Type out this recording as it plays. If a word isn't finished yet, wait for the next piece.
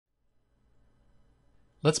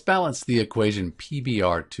Let's balance the equation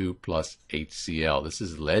PbR2 plus HCl. This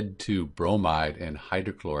is lead-2 bromide and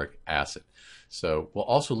hydrochloric acid. So we'll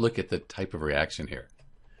also look at the type of reaction here.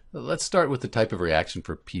 Let's start with the type of reaction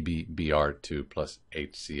for PbBr2 plus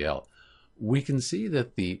HCl. We can see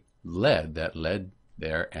that the lead, that lead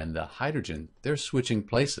there, and the hydrogen, they're switching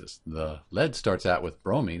places. The lead starts out with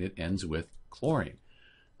bromine, it ends with chlorine.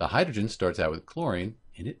 The hydrogen starts out with chlorine,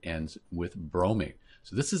 and it ends with bromine.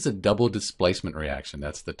 So this is a double displacement reaction.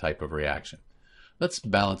 That's the type of reaction. Let's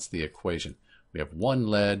balance the equation. We have one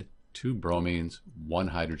lead, two bromines, one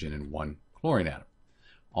hydrogen, and one chlorine atom.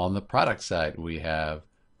 On the product side, we have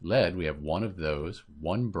lead. We have one of those,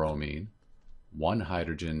 one bromine, one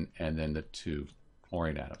hydrogen, and then the two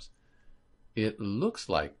chlorine atoms. It looks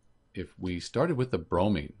like if we started with the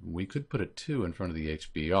bromine, we could put a 2 in front of the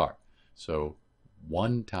HBr. So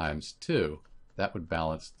 1 times 2, that would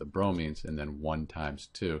balance the bromines, and then 1 times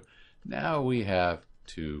 2. Now we have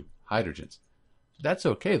 2 hydrogens. That's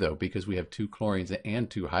okay though, because we have 2 chlorines and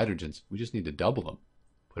 2 hydrogens. We just need to double them.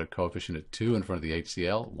 Put a coefficient of 2 in front of the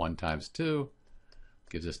HCl. 1 times 2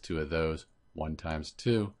 gives us 2 of those. 1 times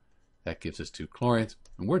 2, that gives us 2 chlorines.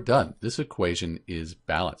 And we're done. This equation is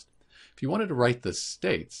balanced. If you wanted to write the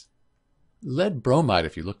states, lead bromide,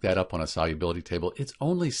 if you look that up on a solubility table, it's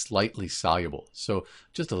only slightly soluble. So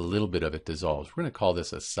just a little bit of it dissolves. We're going to call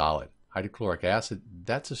this a solid. Hydrochloric acid,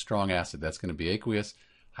 that's a strong acid. That's going to be aqueous.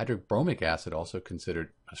 Hydrobromic acid, also considered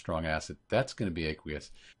a strong acid, that's going to be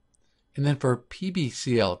aqueous. And then for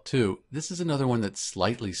PbCl2, this is another one that's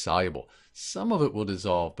slightly soluble. Some of it will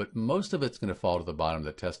dissolve, but most of it's going to fall to the bottom of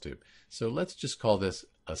the test tube. So let's just call this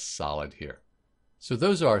a solid here. So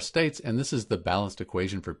those are our states, and this is the balanced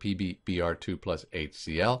equation for PbBr2 plus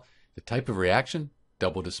HCl. The type of reaction,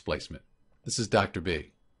 double displacement. This is Dr.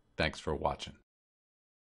 B. Thanks for watching.